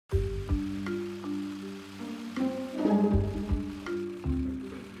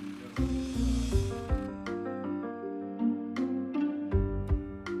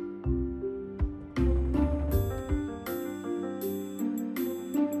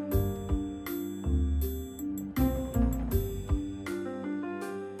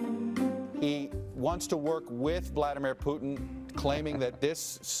wants to work with Vladimir Putin, claiming that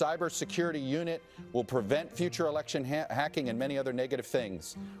this cybersecurity unit will prevent future election hacking and many other negative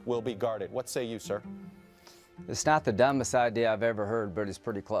things will be guarded. What say you, sir? It's not the dumbest idea I've ever heard, but it's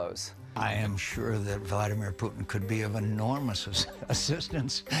pretty close. I am sure that Vladimir Putin could be of enormous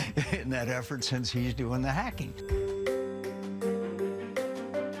assistance in that effort since he's doing the hacking.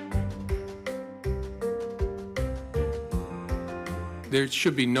 There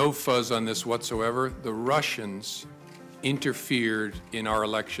should be no fuzz on this whatsoever. The Russians interfered in our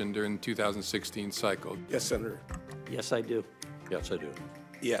election during the 2016 cycle. Yes, Senator. Yes, I do. Yes, I do.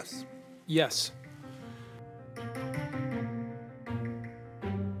 Yes. Yes.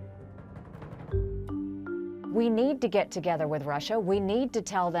 We need to get together with Russia. We need to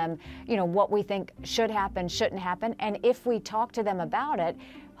tell them, you know, what we think should happen, shouldn't happen. And if we talk to them about it,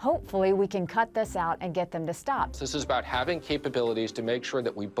 hopefully we can cut this out and get them to stop. This is about having capabilities to make sure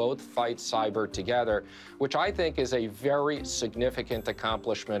that we both fight cyber together, which I think is a very significant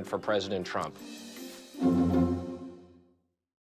accomplishment for President Trump.